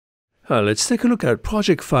Let's take a look at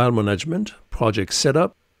project file management, project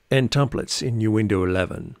setup, and templates in Nuendo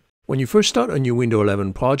 11. When you first start a Nuendo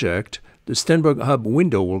 11 project, the Sternberg Hub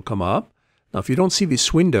window will come up. Now, if you don't see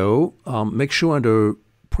this window, make sure under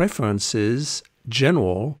Preferences,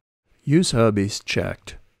 General, Use Hub is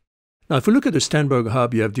checked. Now, if we look at the Sternberg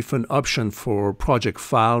Hub, you have different options for project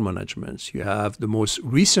file management. You have the most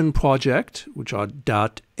recent project, which are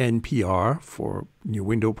 .npr for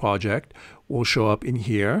Nuendo project, will show up in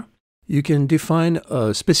here. You can define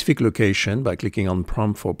a specific location by clicking on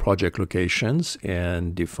Prompt for Project Locations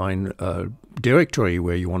and define a directory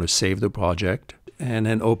where you want to save the project, and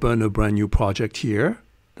then open a brand new project here.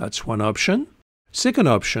 That's one option. Second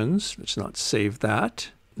option, let's not save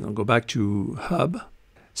that. I'll go back to Hub.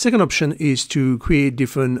 Second option is to create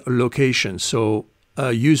different locations. So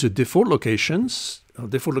use the default locations.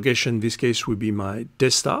 Default location in this case would be my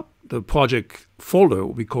desktop. The project folder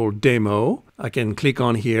will be called Demo. I can click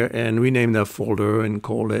on here and rename that folder and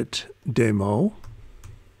call it Demo.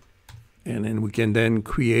 And then we can then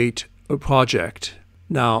create a project.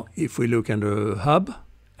 Now, if we look under Hub,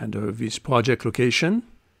 under this project location,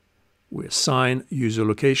 we assign user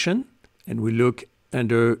location, and we look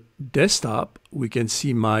under Desktop, we can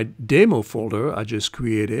see my demo folder I just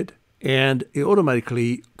created, and it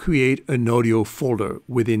automatically creates an audio folder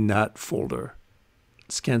within that folder.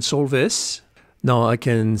 Let's cancel this. Now I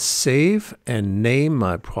can save and name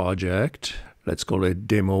my project. Let's call it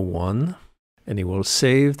Demo 1. And it will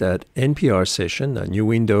save that NPR session, that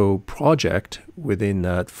Nuendo project, within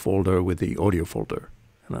that folder with the audio folder.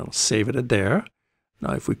 And I'll save it there.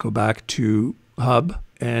 Now if we go back to Hub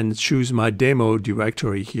and choose my demo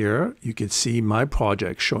directory here, you can see my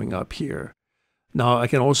project showing up here. Now I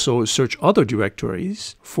can also search other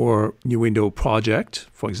directories for Nuendo project.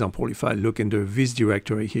 For example, if I look into this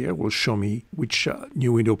directory here, it will show me which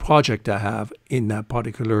Nuendo project I have in that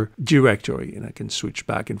particular directory, and I can switch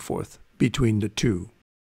back and forth between the two.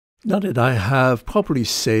 Now that I have properly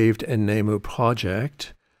saved and named a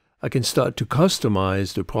project, I can start to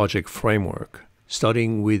customize the project framework,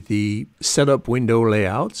 starting with the setup window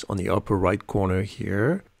layouts on the upper right corner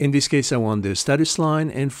here. In this case, I want the status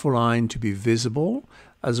line, Infoline to be visible,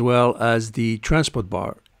 as well as the transport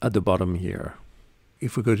bar at the bottom here.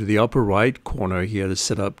 If we go to the upper right corner here, the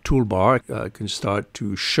setup toolbar, I can start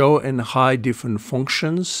to show and hide different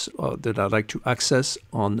functions that I'd like to access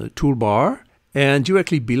on the toolbar. And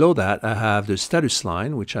directly below that, I have the status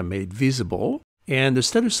line, which I made visible. And the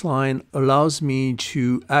status line allows me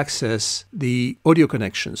to access the audio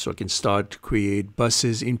connection. So I can start to create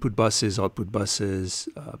buses, input buses, output buses,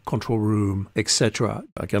 control room, etc.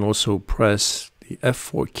 I can also press the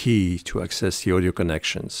F4 key to access the audio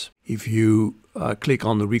connections. If you click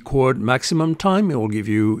on the record maximum time, it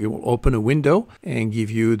will open a window and give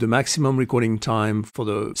you the maximum recording time for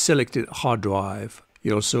the selected hard drive.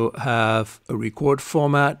 You also have a record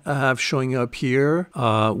format I have showing up here,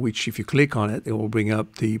 which if you click on it, it will bring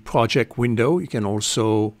up the project window. You can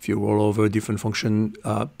also, if you roll over a different function,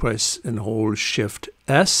 press and hold Shift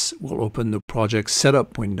S, will open the project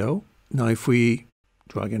setup window. Now if we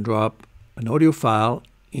drag and drop an audio file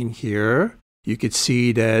in here, you can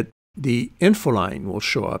see that the Infoline will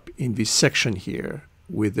show up in this section here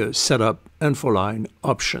with the setup Infoline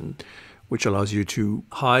option, which allows you to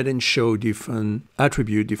hide and show different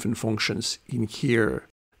attributes, different functions in here.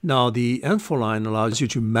 Now, the Infoline allows you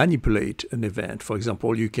to manipulate an event. For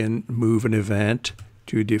example, you can move an event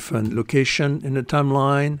to a different location in the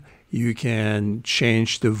timeline. You can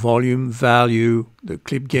change the volume value, the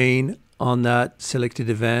clip gain on that selected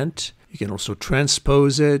event. You can also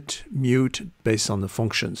transpose it, mute based on the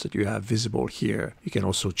functions that you have visible here. You can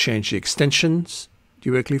also change the extensions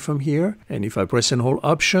directly from here. And if I press and hold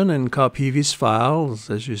Option and copy these files,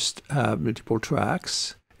 I just have multiple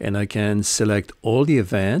tracks. And I can select all the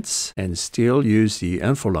events and still use the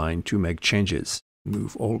Infoline to make changes.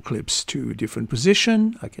 Move all clips to a different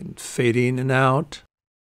position. I can fade in and out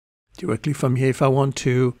directly from here if I want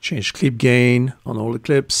to. Change clip gain on all the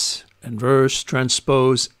clips, inverse,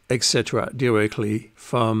 transpose, etc. directly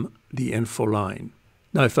from the Infoline.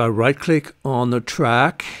 Now, if I right-click on the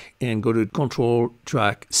track and go to Control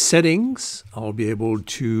Track Settings, I'll be able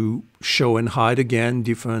to show and hide again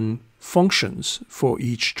different functions for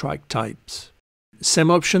each track types.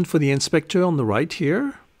 Same option for the inspector on the right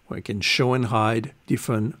here, where I can show and hide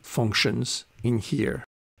different functions in here.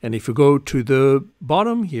 And if we go to the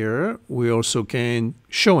bottom here, we also can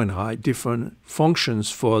show and hide different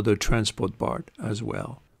functions for the transport bar as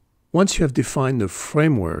well. Once you have defined the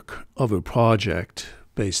framework of a project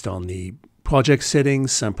based on the project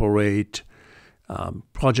settings, sample rate,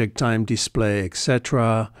 project time display,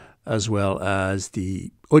 etc., as well as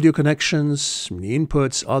the audio connections, the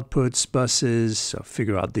inputs, outputs, buses,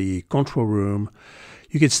 figure out the control room.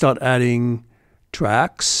 You can start adding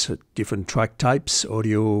tracks, different track types,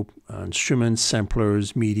 audio, instruments,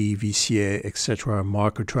 samplers, MIDI, VCA, etc.,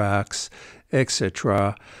 marker tracks,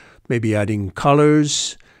 etc. Maybe adding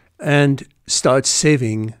colors and start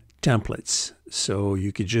saving templates. So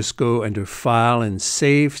you could just go under File and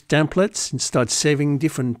Save Templates and start saving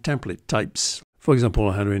different template types. For example,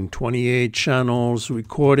 128 channels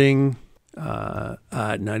recording at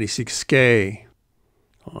 96K.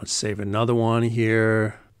 Let's save another one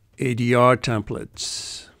here. ADR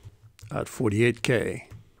templates at 48K,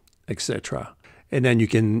 etc. And then you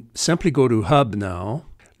can simply go to Hub now,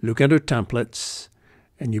 look under Templates,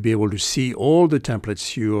 and you'll be able to see all the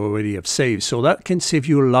templates you already have saved. So that can save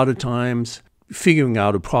you a lot of times figuring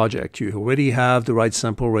out a project. You already have the right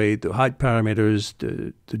sample rate, the height parameters,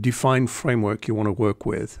 the defined framework you want to work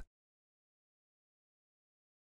with.